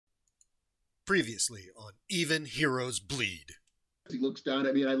Previously on Even Heroes Bleed. He looks down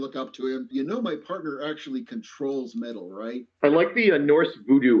at me and I look up to him. You know my partner actually controls metal, right? I like the Norse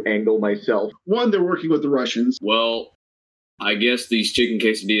voodoo angle myself. One, they're working with the Russians. Well, I guess these chicken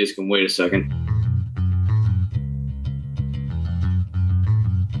quesadillas can wait a second.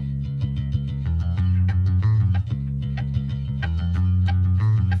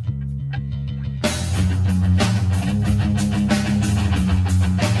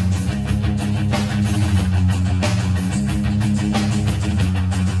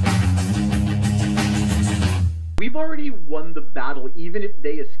 We've already won the battle, even if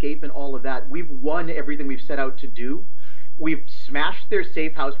they escape and all of that. We've won everything we've set out to do. We've smashed their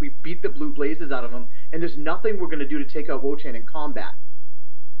safe house. We've beat the blue blazes out of them. And there's nothing we're going to do to take out Wotan in combat.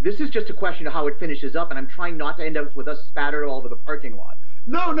 This is just a question of how it finishes up, and I'm trying not to end up with us spattered all over the parking lot.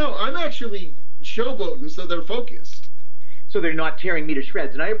 No, I'm actually showboating so they're focused. So they're not tearing me to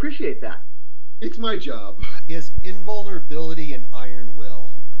shreds, and I appreciate that. It's my job. He has invulnerability and iron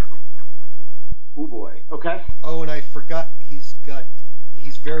will. Oh boy, okay. Oh, and I forgot he's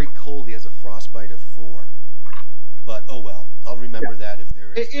very cold. He has a frostbite of 4. But oh well, I'll remember that if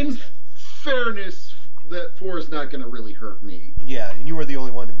there is. In fairness, that 4 is not going to really hurt me. Yeah, and you were the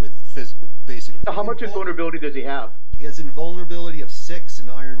only one with basic. So how much invulnerability does he have? He has invulnerability of 6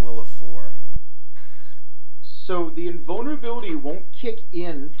 and iron will of 4. So the invulnerability won't kick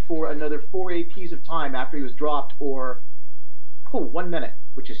in for another 4 APs of time after he was dropped, or 1 minute,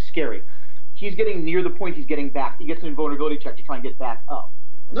 which is scary. He's getting near the point he's getting back. He gets an invulnerability check to try and get back up.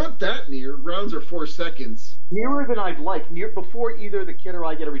 Not that near. Rounds are 4 seconds. Nearer than I'd like. Before either the kid or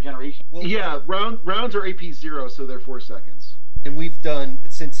I get a regeneration. Well, yeah, rounds are AP 0, so they're 4 seconds. And we've done,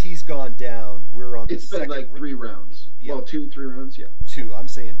 since he's gone down, we're on the second. It's been like 3 rounds. Yeah. Well, 2, 3 rounds, yeah. 2, I'm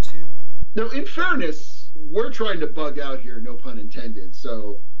saying 2. No, in fairness, we're trying to bug out here, no pun intended,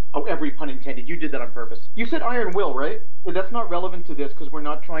 so... Oh, every pun intended. You did that on purpose. You said iron will, right? But that's not relevant to this because we're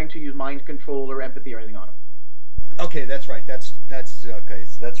not trying to use mind control or empathy or anything on him. Okay, that's right. That's okay.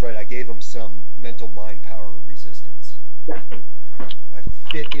 So that's right. I gave him some mental mind power resistance. Yeah. I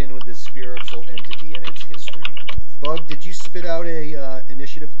fit in with this spiritual entity and its history. Bug, did you spit out a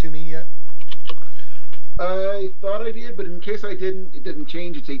initiative to me yet? I thought I did, but in case I didn't, it didn't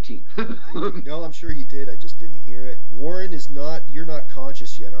change. It's 18. No, I'm sure you did. I just didn't hear it. Warren is not. You're not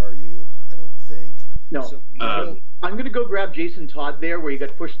conscious yet, are you? I don't think. No. So, I'm gonna go grab Jason Todd there, where he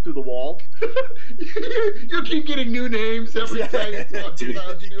got pushed through the wall. You keep getting new names every time you talk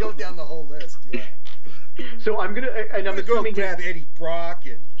about you. Go down the whole list. Yeah. So I'm gonna, and I'm go assuming grab Eddie Brock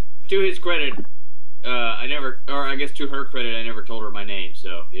and. To his credit, I guess to her credit, I never told her my name,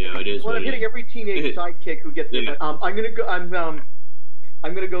 so, yeah, it is Well, what I'm it hitting is. every teenage sidekick who gets Yeah. I'm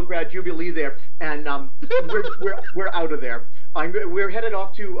gonna go grab Jubilee there, and we're out of there. We're headed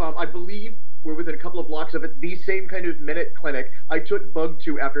off to I believe we're within a couple of blocks of it. The same kind of minute clinic I took Bug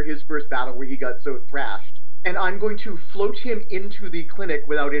to after his first battle where he got so thrashed, and I'm going to float him into the clinic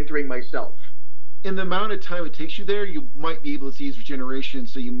without entering myself. In the amount of time it takes you there, you might be able to see his regeneration,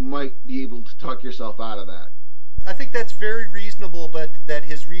 so you might be able to talk yourself out of that. I think that's very reasonable, but that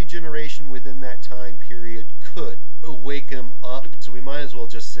his regeneration within that time period could wake him up. So we might as well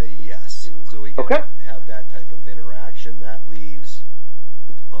just say yes, so we can have that type of interaction. That leaves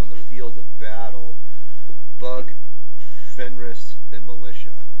on the field of battle Bug, Fenris, and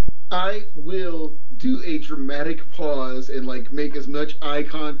Militia. I will do a dramatic pause and make as much eye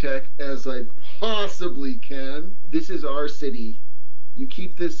contact as I possibly can. This is our city. You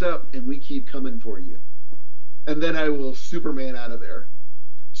keep this up and we keep coming for you. And then I will Superman out of there.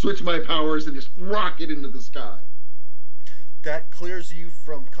 Switch my powers and just rocket into the sky. That clears you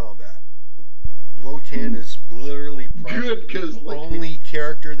from combat. Wotan is literally probably the only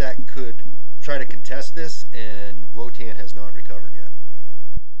character that could try to contest this, and Wotan has not recovered yet.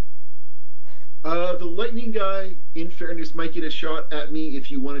 The lightning guy, in fairness, might get a shot at me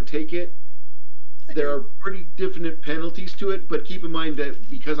if you want to take it. There are pretty definite penalties to it, but keep in mind that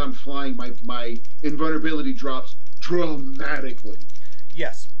because I'm flying, my invulnerability drops dramatically.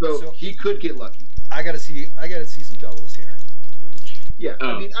 Yes. So he could get lucky. I gotta see some doubles here. Yeah,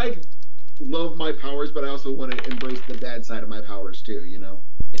 I mean, I love my powers, but I also want to embrace the bad side of my powers too, you know?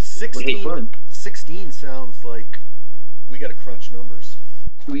 16 sounds like we gotta crunch numbers.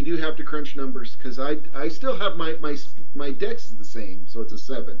 We do have to crunch numbers, because I still have my dex is the same, so it's a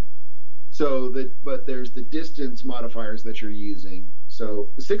 7. But there's the distance modifiers that you're using,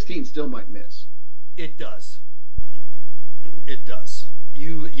 so the 16 still might miss. It does. It does.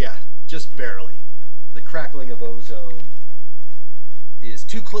 Just barely. The crackling of ozone is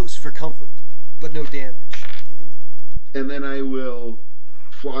too close for comfort, but no damage. And then I will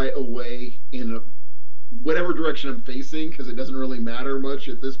fly away in whatever direction I'm facing, because it doesn't really matter much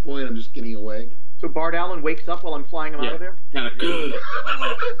at this point. I'm just getting away. So Bard Allen wakes up while I'm flying him out of there? Kind of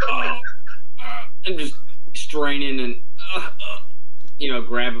and just straining and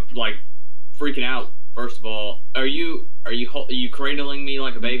grab, like, freaking out. First of all, are you cradling me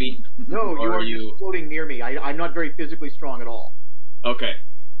like a baby? No, you are just floating near me. I'm not very physically strong at all. Okay.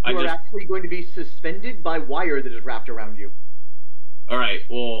 You are actually going to be suspended by wire that is wrapped around you. All right.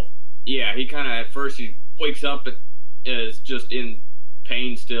 Well, yeah. He kind of at first he wakes up but is just in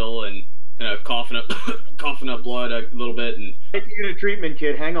pain still and kind of coughing up blood a little bit and. Taking you to treatment,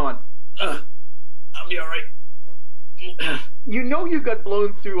 kid. Hang on. I'll be all right. You know you got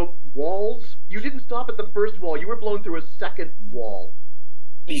blown through walls. You didn't stop at the first wall. You were blown through a second wall.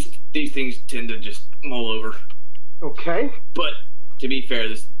 These things tend to just mull over. Okay. But to be fair,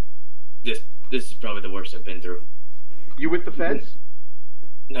 this is probably the worst I've been through. You with the feds?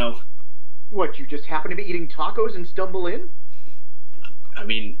 No. What, you just happen to be eating tacos and stumble in? I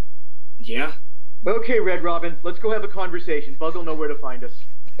mean, yeah. Okay, Red Robin, let's go have a conversation. Bug will know where to find us.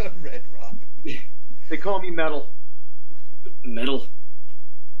 Red Robin. They call me Metal. Metal.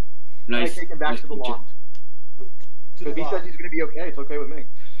 Nice. I take him back to the loft. If he says he's going to be okay, it's okay with me.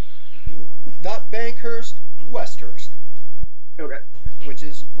 Not Bankhurst, Westhurst. Okay. Which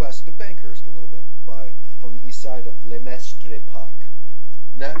is west of Bankhurst a little bit, on the east side of Le Mestre Park.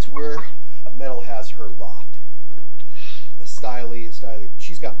 And that's where Metal has her loft. The styly.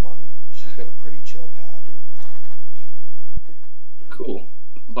 She's got money. She's got a pretty chill pad. Cool.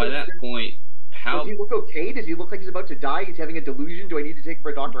 By that point, does he look okay? Does he look like he's about to die? He's having a delusion? Do I need to take him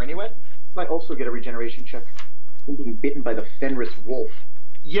for a doctor anyway? Might also get a regeneration check. I'm being bitten by the Fenris wolf.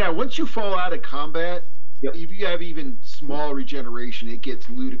 Yeah, once you fall out of combat, if you have even small regeneration, it gets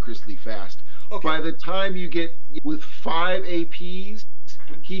ludicrously fast. Okay. By the time you get with 5 APs,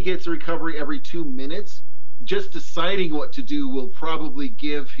 he gets a recovery every 2 minutes. Just deciding what to do will probably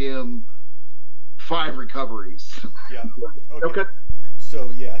give him 5 recoveries. Yeah. Okay. So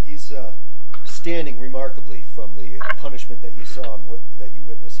yeah, he's standing remarkably from the punishment that you saw and that you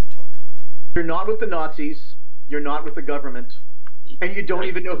witnessed he took. You're not with the Nazis. You're not with the government. And you don't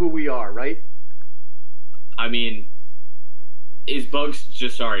even know who we are, right? I mean, is Bug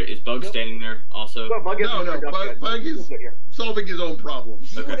standing there also? No, Bug is solving his own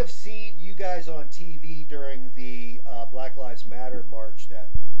problems. He would have seen you guys on TV during the Black Lives Matter march that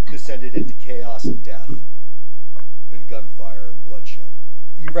descended into chaos and death and gunfire and bloodshed.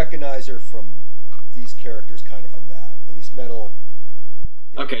 You recognize her from these characters, kind of from that. At least Metal.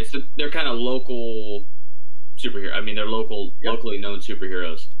 Yeah. Okay, so they're kind of local superheroes. I mean, they're locally known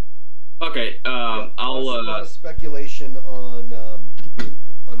superheroes. Okay, I'll. A lot of speculation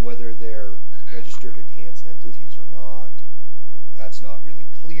on whether they're registered enhanced entities or not. That's not really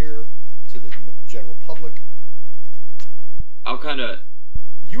clear to the general public. I'll kind of.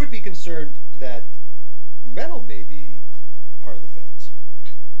 You would be concerned that Metal may be part of the feds.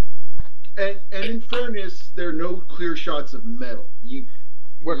 And in fairness, there are no clear shots of Metal.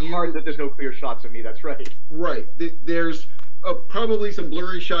 Work hard that there's no clear shots of me. That's right. Right. There's probably some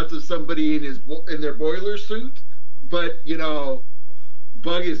blurry shots of somebody in their boiler suit, but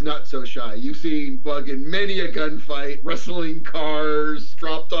Bug is not so shy. You've seen Bug in many a gunfight, wrestling cars,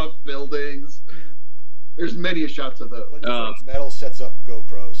 dropped off buildings. There's many a shots of those. Metal sets up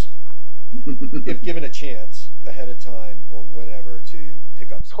GoPros if given a chance ahead of time or whenever to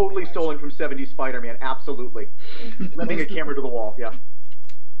pick up. Totally stolen from 70s Spider-Man. Absolutely. Lending a camera to the wall. Yeah.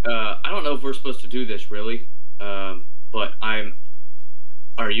 I don't know if we're supposed to do this really, but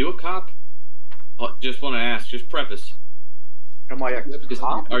are you a cop? Just want to ask, just preface. Am I a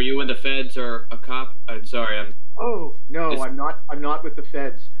cop? Are you in the feds or a cop? I'm sorry, Oh, no, I'm not with the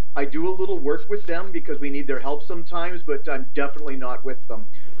feds. I do a little work with them because we need their help sometimes, but I'm definitely not with them.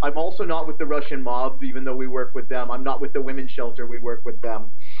 I'm also not with the Russian mob, even though we work with them. I'm not with the women's shelter. We work with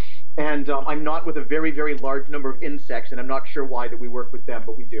them. And I'm not with a very, very large number of insects, and I'm not sure why that we work with them,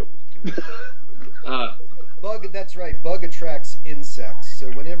 but we do. Bug, that's right. Bug attracts insects. So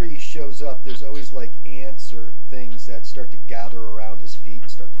whenever he shows up, there's always like ants or things that start to gather around his feet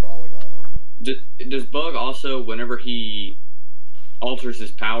and start crawling all over him. Does Bug also, whenever he alters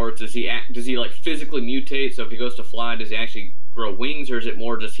his powers, does he like physically mutate? So if he goes to fly, does he actually grow wings, or is it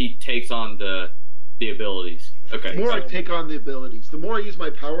more just he takes on the abilities? Okay. The more I take on the abilities, the more I use my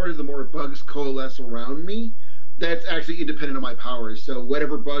powers, the more bugs coalesce around me. That's actually independent of my powers. So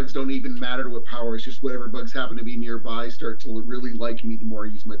whatever bugs don't even matter to what powers, just whatever bugs happen to be nearby start to really like me the more I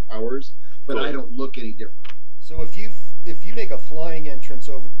use my powers. But cool. I don't look any different. So if you've if you make a flying entrance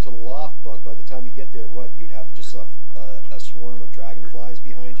over to the loft, Bug, by the time you get there, what you'd have just a swarm of dragonflies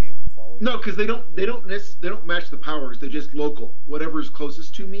behind you following? No, because they don't match the powers. They're just local. Whatever's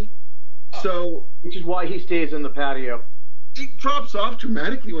closest to me. So, which is why he stays in the patio. It drops off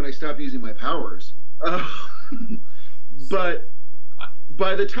dramatically when I stop using my powers. But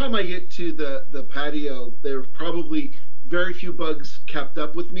by the time I get to the patio, there's probably very few bugs kept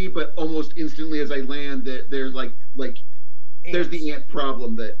up with me. But almost instantly as I land, there's like there's the ant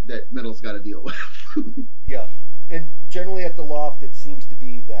problem that Metal's got to deal with. Yeah, and generally at the loft, it seems to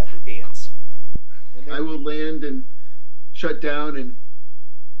be that ants. I will land and shut down and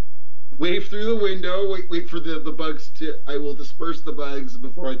wave through the window, wait for the bugs to... I will disperse the bugs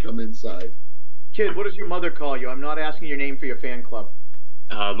before I come inside. Kid, what does your mother call you? I'm not asking your name for your fan club.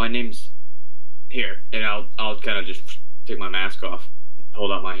 My name's... Here, and I'll kind of just take my mask off,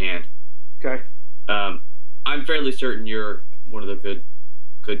 hold out my hand. Okay. I'm fairly certain you're one of the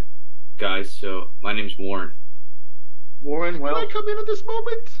good guys, so my name's Warren. Warren, well... Can I come in at this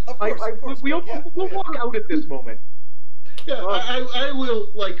moment? Of course. We'll walk out at this moment. Yeah, I will,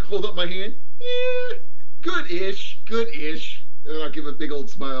 like, hold up my hand. Yeah, good-ish. And I'll give a big old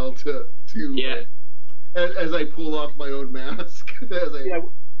smile to yeah. As I pull off my own mask. Yeah,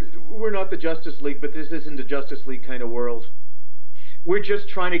 we're not the Justice League, but this isn't a Justice League kind of world. We're just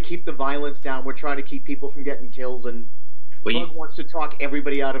trying to keep the violence down. We're trying to keep people from getting killed, and Bug wants to talk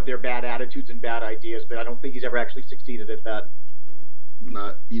everybody out of their bad attitudes and bad ideas, but I don't think he's ever actually succeeded at that.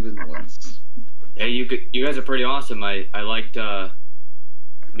 Not even once. Yeah, you guys are pretty awesome. I liked. I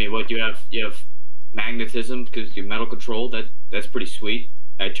mean, what you have magnetism because you're metal controlled. That's pretty sweet.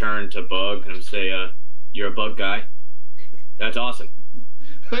 I turn to Bug and say, "You're a bug guy." That's awesome.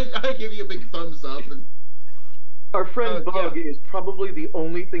 I give you a big thumbs up. And our friend Bug is probably the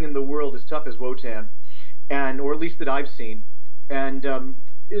only thing in the world as tough as Wotan, or at least that I've seen. And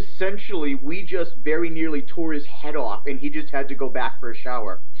essentially, we just very nearly tore his head off, and he just had to go back for a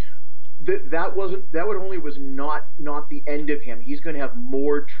shower. That was not the end of him. He's going to have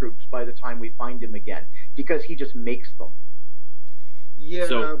more troops by the time we find him again because he just makes them.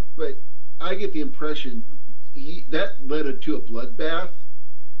 Yeah, but I get the impression that led to a bloodbath.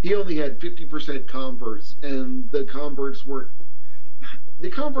 He only had 50% converts, and the converts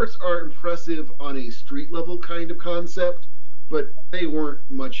are impressive on a street level kind of concept, but they weren't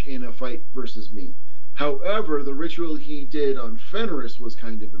much in a fight versus me. However, the ritual he did on Fenris was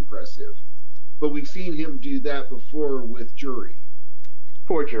kind of impressive. But we've seen him do that before with Jury.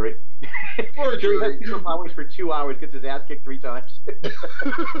 Poor Jury. Poor Jury. He has powers for 2 hours, gets his ass kicked 3 times.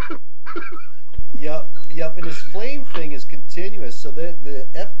 Yep, and his flame thing is continuous, so the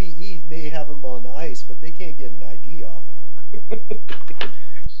FBE may have him on ice, but they can't get an ID off of him.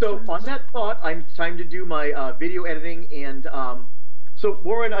 So, on that thought, it's time to do my video editing, and so,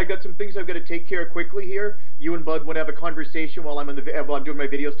 Warren, I got some things I've got to take care of quickly here. You and Bud want to have a conversation while I'm doing my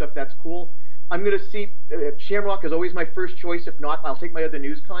video stuff. That's cool. I'm going to see... Shamrock is always my first choice. If not, I'll take my other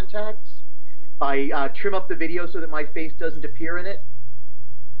news contacts. I trim up the video so that my face doesn't appear in it.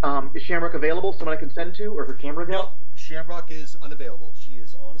 Is Shamrock available? Someone I can send to? Or her camera available? No, Shamrock is unavailable. She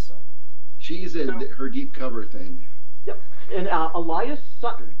is on assignment. She's in her deep cover thing. Yep. And Elias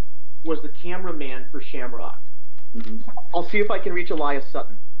Sutton was the cameraman for Shamrock. Mm-hmm. I'll see if I can reach Elias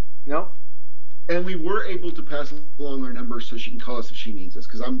Sutton. No? And we were able to pass along our numbers so she can call us if she needs us,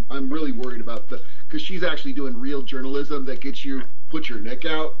 because I'm really worried about because she's actually doing real journalism that gets you put your neck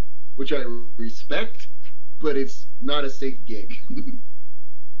out, which I respect, but it's not a safe gig.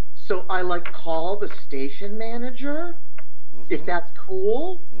 So I call the station manager, if that's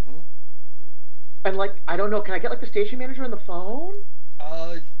cool. Mm-hmm. And I don't know, can I get the station manager on the phone?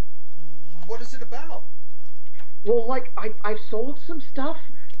 What is it about? Well, I've sold some stuff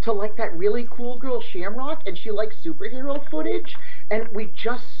to that really cool girl Shamrock, and she likes superhero footage, and we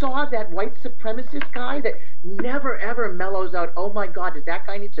just saw that white supremacist guy that never ever mellows out. Oh my God, does that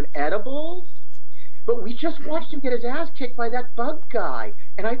guy need some edibles? But we just watched him get his ass kicked by that bug guy,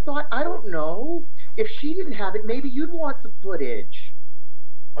 and I thought, I don't know, if she didn't have it, maybe you'd want the footage.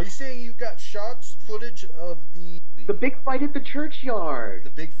 Are you saying you got footage of the big fight at the churchyard?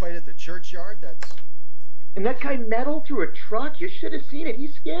 The big fight at the churchyard? And that guy metal through a truck, you should have seen it.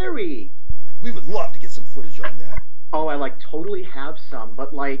 He's scary. We would love to get some footage on that. Oh, I totally have some,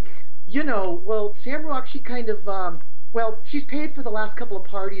 but well, Shamrock, she kind of, she's paid for the last couple of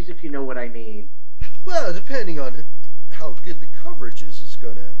parties, if you know what I mean. Well, depending on how good the coverage is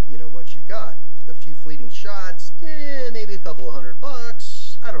gonna, what you got. A few fleeting shots, maybe a couple of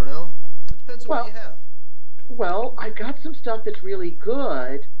 $100. I don't know. It depends on what you have. Well, I've got some stuff that's really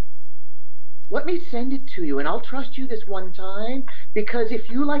good. let me send it to you, and I'll trust you this one time, because if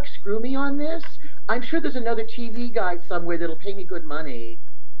you, like, screw me on this, I'm sure there's another TV guy somewhere that'll pay me good money.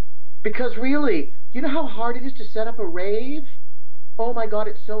 Because really, you know how hard it is to set up a rave? Oh my God,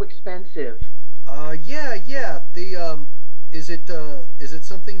 it's so expensive. Yeah. Is it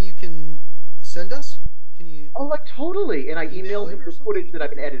something you can send us? Can you? Oh, like totally. And I email him the footage that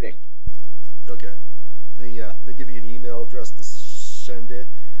I've been editing. Okay. They give you an email address to send it.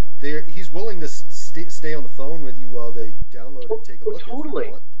 He's willing to stay on the phone with you while they download it and take a look. Totally. If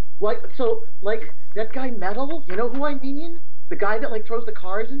you want. Like that guy Metal, you know who I mean? The guy that like throws the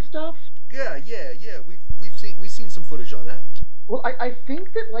cars and stuff? Yeah. We've seen some footage on that. Well, I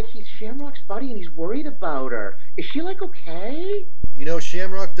think that like he's Shamrock's buddy and he's worried about her. Is she like okay? You know,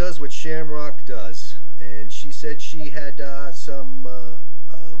 Shamrock does what Shamrock does, and she said she had a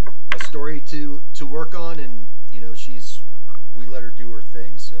story to work on, and you know we let her do her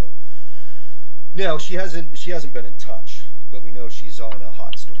thing. So no, she hasn't been in touch, but we know she's on a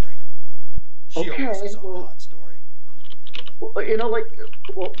hot story. She always is on a hot story. Well, you know, like,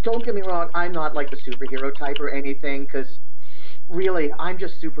 well, don't get me wrong, I'm not like the superhero type or anything, because really, I'm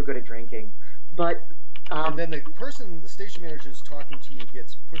just super good at drinking. But and then the station manager who's talking to you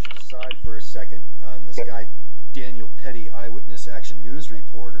gets pushed aside for a second on this guy, Daniel Petty, eyewitness action news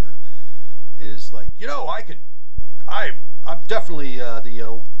reporter, is like, you know, I'm definitely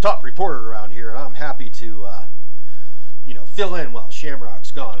the top reporter around here, and I'm happy to fill in while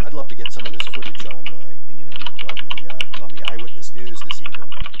Shamrock's gone. I'd love to get some of this footage on the eyewitness news this evening.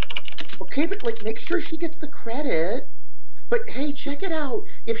 Okay, but like, make sure she gets the credit. But hey, check it out.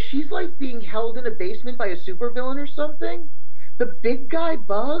 If she's like being held in a basement by a supervillain or something, the big guy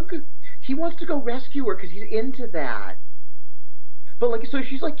Bug, he wants to go rescue her because he's into that. But like, so if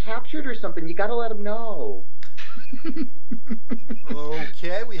she's like captured or something, you gotta let him know.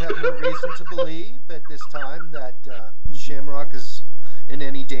 Okay, we have no reason to believe at this time that Shamrock is in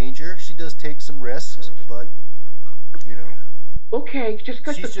any danger. She does take some risks, but you know. Okay, just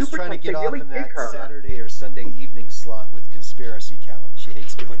because she's just trying to get off really in that her. Saturday or Sunday evening slot with Conspiracy Count. She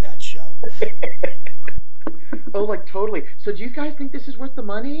hates doing that show. Oh, like totally. So do you guys think this is worth the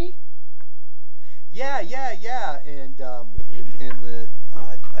money? Yeah. And the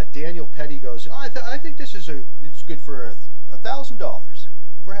Daniel Petty goes, oh, I think this is it's good for $1,000.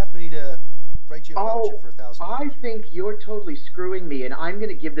 We're happy to write you a voucher for $1,000. I think you're totally screwing me, and I'm going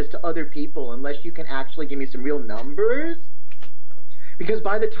to give this to other people unless you can actually give me some real numbers. Because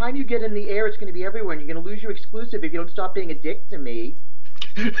by the time you get in the air, it's going to be everywhere, and you're going to lose your exclusive if you don't stop being a dick to me.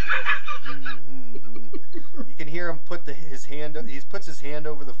 You can hear him puts his hand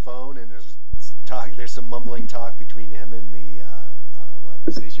over the phone, and there's some mumbling talk between him and the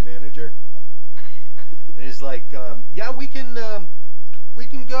station manager. And he's like, yeah, we can go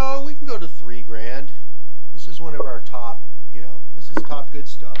to $3,000. This is one of our top, this is top good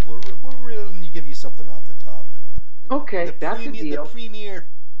stuff. We'll really give you something off the top. Okay, that's a deal. The premier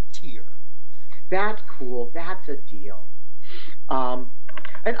tier. That's cool. That's a deal. And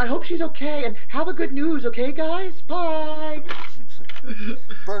I hope she's okay. And have a good news, okay, guys? Bye.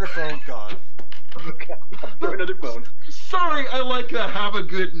 Burner phone gone. Okay, for another phone. Sorry, I like to have a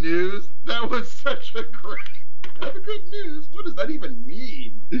good news. That was such a great. Have a good news. What does that even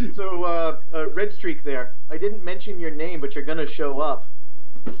mean? So, Red Streak there. I didn't mention your name, but you're gonna show up.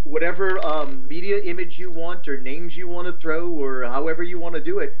 Whatever media image you want or names you want to throw or however you want to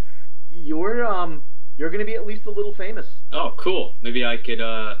do it, you're gonna be at least a little famous. Oh, cool. Maybe I could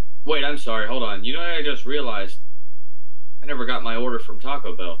wait, I'm sorry, hold on. You know what I just realized? I never got my order from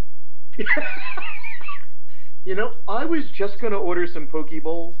Taco Bell. You know, I was just gonna order some Poke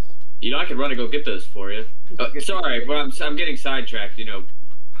Bowls. You know, I could run and go get those for you. Sorry, but I'm getting sidetracked,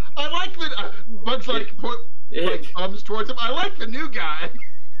 I like that Bugs like comes towards him. I like the new guy.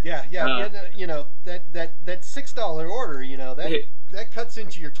 Yeah, and, that $6 order, that cuts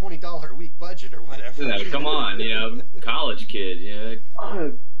into your $20 a week budget or whatever. Yeah, come on, college kid,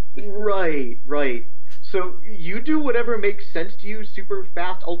 Right. So you do whatever makes sense to you, super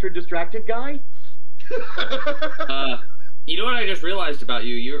fast, ultra distracted guy? You know what I just realized about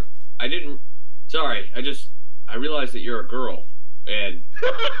you? I realized that you're a girl. And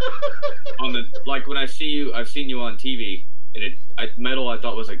when I've seen you on TV, and Metal I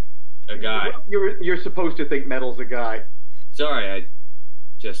thought was a guy. You're supposed to think Metal's a guy. Sorry,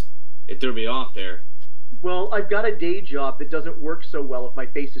 it threw me off there. Well, I've got a day job that doesn't work so well if my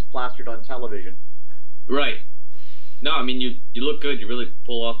face is plastered on television. Right. No, I mean you look good. You really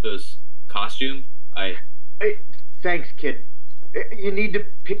pull off those costume. Hey, thanks, kid. You need to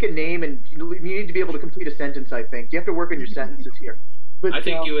pick a name, and you need to be able to complete a sentence, I think. You have to work on your sentences here. But, I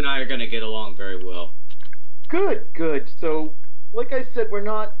think you and I are going to get along very well. Good. So, like I said,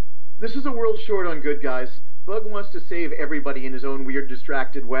 this is a world short on good guys. Bug wants to save everybody in his own weird,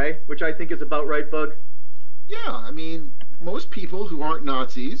 distracted way, which I think is about right, Bug. Yeah, I mean, most people who aren't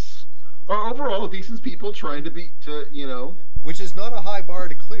Nazis are overall decent people trying Which is not a high bar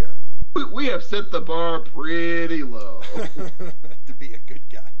to clear. We have set the bar pretty low. To be a good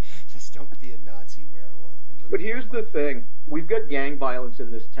guy. Just don't be a Nazi werewolf. But here's the thing. We've got gang violence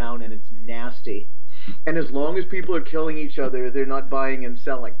in this town, and it's nasty. And as long as people are killing each other, they're not buying and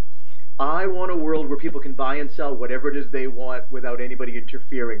selling. I want a world where people can buy and sell whatever it is they want without anybody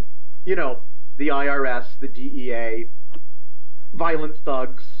interfering. You know, the IRS, the DEA, violent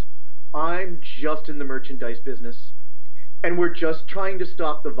thugs. I'm just in the merchandise business. And we're just trying to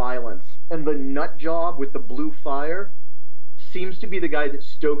stop the violence. And the nut job with the blue fire seems to be the guy that's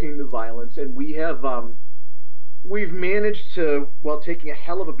stoking the violence. And we've managed to, while taking a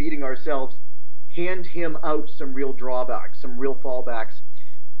hell of a beating ourselves, hand him out some real drawbacks, some real fallbacks.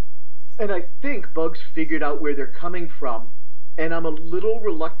 And I think Bug's figured out where they're coming from. And I'm a little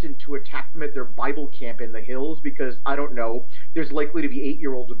reluctant to attack them at their Bible camp in the hills because, I don't know, there's likely to be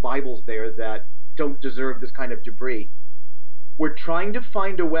 8-year-olds with Bibles there that don't deserve this kind of debris. We're trying to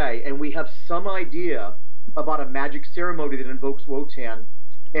find a way, and we have some idea about a magic ceremony that invokes Wotan,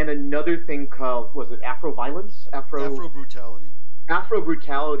 and another thing called, was it Afro-violence? Afro-brutality.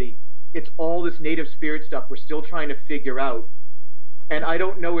 Afro-brutality. It's all this native spirit stuff we're still trying to figure out. And I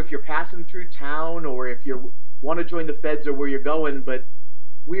don't know if you're passing through town or if you want to join the feds or where you're going, but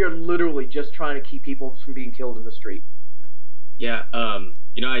we are literally just trying to keep people from being killed in the street. Yeah, I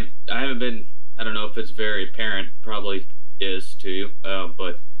haven't been, I don't know if it's very apparent, probably is to you,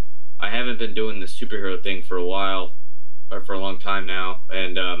 but I haven't been doing the superhero thing for a while, or for a long time now,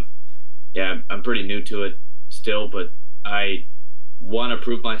 and I'm pretty new to it still, but I want to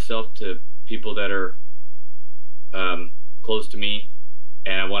prove myself to people that are close to me,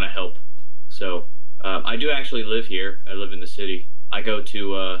 and I want to help. So I do actually live here. I live in the city. I go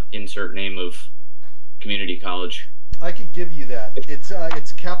to insert name of community college. I could give you that.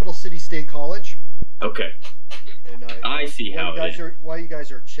 It's Capital City State College. Okay. And I see how it is. While you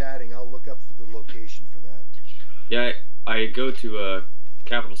guys are chatting, I'll look up for the location for that. Yeah, I go to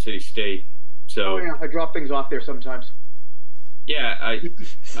Capital City State. So. Oh yeah, I drop things off there sometimes. Yeah, I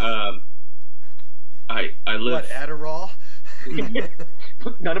live. What, Adderall?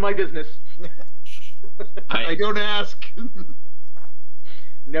 None of my business. I don't ask.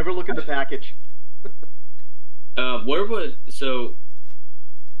 Never look at the package. I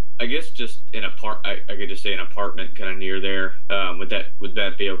guess just I could just say an apartment kind of near there. Would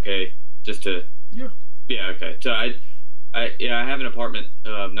that be okay? Just to. Yeah. Yeah. Okay. So I have an apartment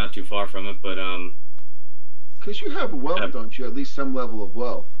not too far from it, but Because you have wealth, don't you? At least some level of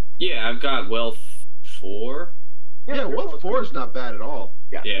wealth. Yeah, I've got wealth 4. Yeah, wealth 4 is not bad at all.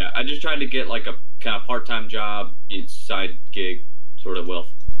 Yeah. Yeah, I just tried to get like a kind of part-time job, side gig, sort of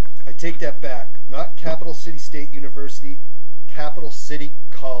wealth. I take that back. Not Capital City State University, Capital City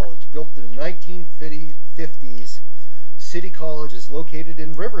College. Built in the 1950s. City College is located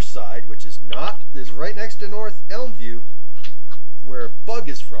in Riverside, which is right next to North Elmview, where Bug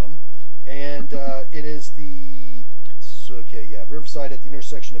is from. And it is Riverside at the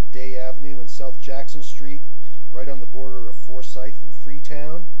intersection of Day Avenue and South Jackson Street, right on the border of Forsyth and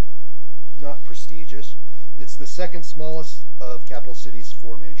Freetown. Not prestigious. It's the second smallest of Capital City's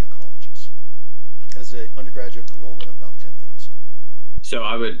 4 major colleges. Has an undergraduate enrollment of about 10,000.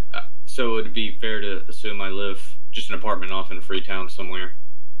 So it would be fair to assume I live just an apartment off in Freetown somewhere.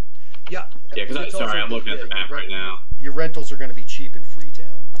 Yeah. Yeah, because I'm looking at the map right now. Your rentals are going to be cheap in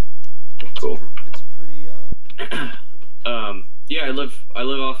Freetown. Cool. It's pretty. Yeah, I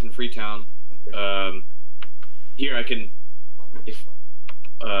live off in Freetown. Here I can, if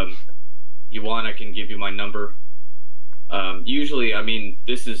you want, I can give you my number. Usually, I mean,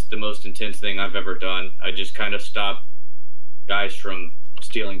 this is the most intense thing I've ever done. I just kind of stop guys from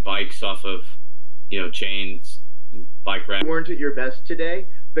stealing bikes off of, chains, bike racks. You weren't at your best today.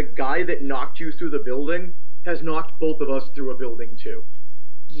 The guy that knocked you through the building has knocked both of us through a building too.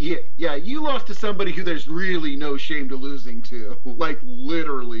 Yeah, you lost to somebody who there's really no shame to losing to. Like,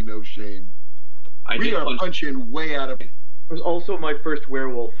 literally no shame. We are punching way out of it. It was also my first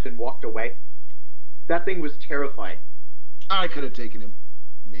werewolf and walked away. That thing was terrifying. I could have taken him.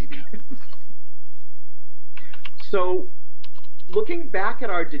 Maybe. So, looking back at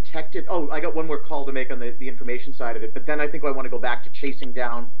our detective... Oh, I got one more call to make on the information side of it, but then I think I want to go back to chasing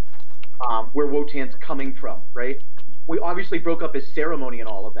down where Wotan's coming from, right? We obviously broke up his ceremony and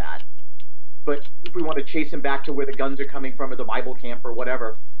all of that. But if we want to chase him back to where the guns are coming from, or the Bible camp, or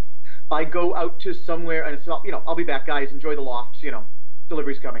whatever, I go out to somewhere, and it's, I'll be back, guys. Enjoy the loft.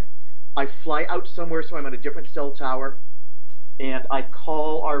 Delivery's coming. I fly out somewhere, so I'm on a different cell tower, and I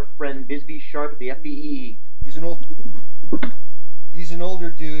call our friend Bisbee Sharp at the FBE. He's an older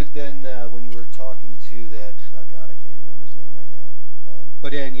dude than when you were talking to that. Oh God, I can't remember his name right now.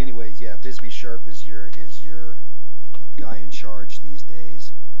 But anyways, yeah, Bisbee Sharp is your guy in charge these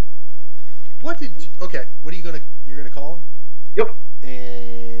days. What are you you're gonna call him? Yep.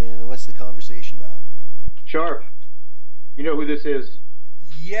 And what's the conversation about? Sharp, you know who this is?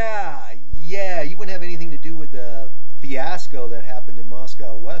 Yeah. You wouldn't have anything to do with the fiasco that happened in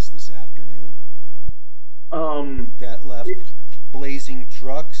Moscow West this afternoon. That left blazing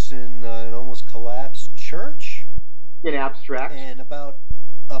trucks and an almost collapsed church. In abstract. And about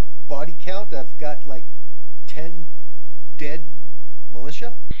a body count, I've got like 10 dead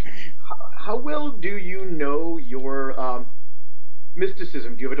militia. How well do you know your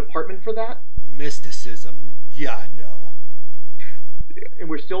mysticism? Do you have a department for that? Mysticism? Yeah, no. And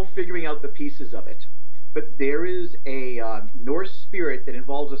we're still figuring out the pieces of it. But there is a Norse spirit that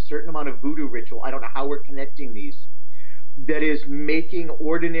involves a certain amount of voodoo ritual. I don't know how we're connecting these. That is making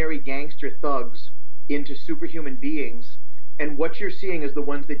ordinary gangster thugs into superhuman beings. And what you're seeing is the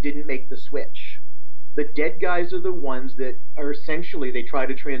ones that didn't make the switch. The dead guys are the ones that are essentially, they try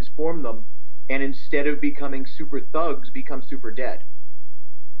to transform them, and instead of becoming super thugs, become super dead.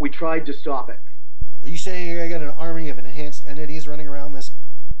 We tried to stop it. Are you saying I got an army of enhanced entities running around this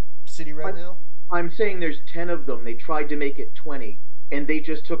city right now? I'm saying there's 10 of them. They tried to make it 20, and they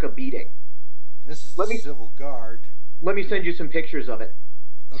just took a beating. This is the Civil Guard. Let me send you some pictures of it.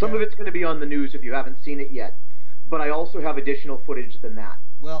 Okay. Some of it's going to be on the news if you haven't seen it yet. But I also have additional footage than that.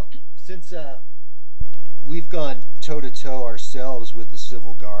 Well, since we've gone toe-to-toe ourselves with the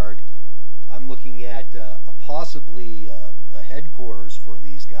Civil Guard, I'm looking at possibly a headquarters for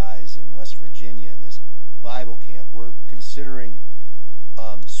these guys in West Virginia, this Bible camp. We're considering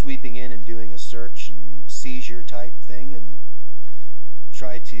sweeping in and doing a search and seizure type thing and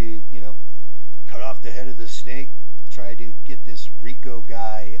try to, cut off the head of the snake, try to get this Rico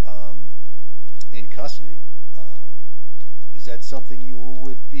guy in custody. Is that something you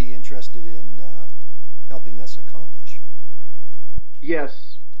would be interested in helping us accomplish?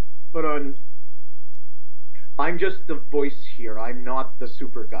 Yes, but I'm just the voice here. I'm not the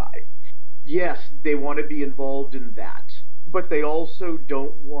super guy. Yes, they want to be involved in that, but they also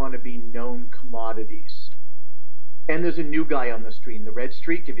don't want to be known commodities. And there's a new guy on the stream, the Red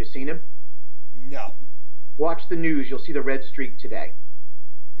Streak. Have you seen him? No. Watch the news. You'll see the Red Streak today.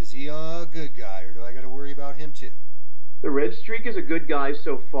 Is he a good guy, or do I got to worry about him too? The Red Streak is a good guy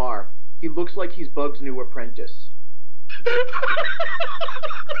so far. He looks like he's Bug's new apprentice.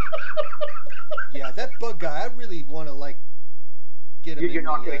 Yeah, that Bug guy, I really want to get him You're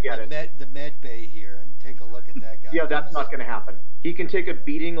not going to get it. The med bay here and take a look at that guy. Yeah, that's not going to happen. He can take a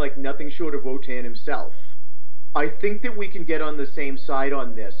beating like nothing short of Wotan himself. I think that we can get on the same side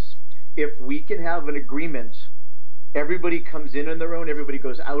on this. If we can have an agreement, everybody comes in on their own, everybody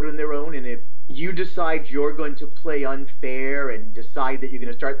goes out on their own, and if you decide you're going to play unfair and decide that you're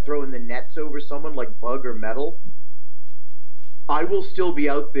going to start throwing the nets over someone like Bug or Metal, I will still be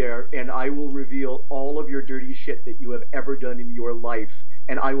out there and I will reveal all of your dirty shit that you have ever done in your life,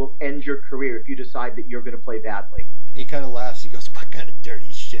 and I will end your career if you decide that you're going to play badly. He kind of laughs. He goes, "What kind of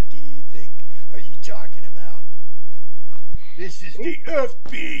dirty shit do you think are you talking about? This is the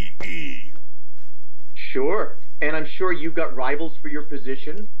FBE." Sure, and I'm sure you've got rivals for your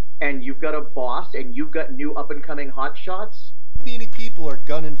position, and you've got a boss, and you've got new up-and-coming hotshots. Many people are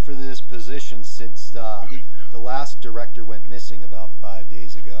gunning for this position since the last director went missing about 5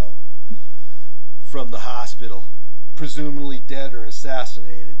 days ago from the hospital, presumably dead or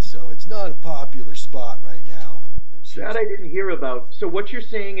assassinated, so it's not a popular spot right now. That I didn't hear about. So what you're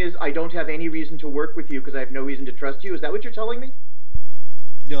saying is I don't have any reason to work with you because I have no reason to trust you? Is that what you're telling me?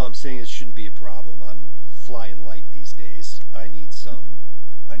 No, I'm saying it shouldn't be a problem. I'm flying light these days. I need some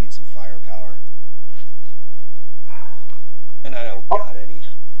firepower. And I don't got any.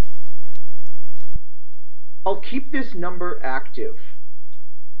 I'll keep this number active.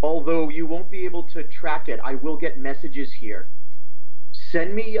 Although you won't be able to track it, I will get messages here.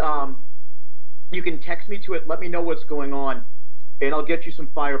 Send me, you can text me to it, let me know what's going on, and I'll get you some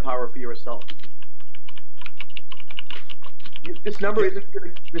firepower for your assault. This number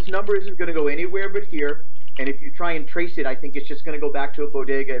isn't gonna go anywhere but here, and if you try and trace it, I think it's just gonna go back to a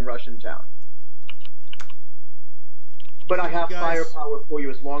bodega in Russian Town. But I have firepower for you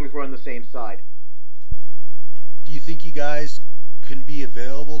as long as we're on the same side. Do you think you guys can be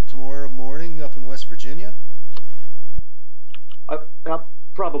available tomorrow morning up in West Virginia?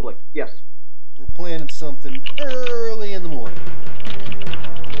 Probably, yes. We're planning something early in the morning.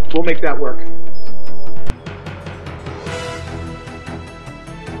 We'll make that work.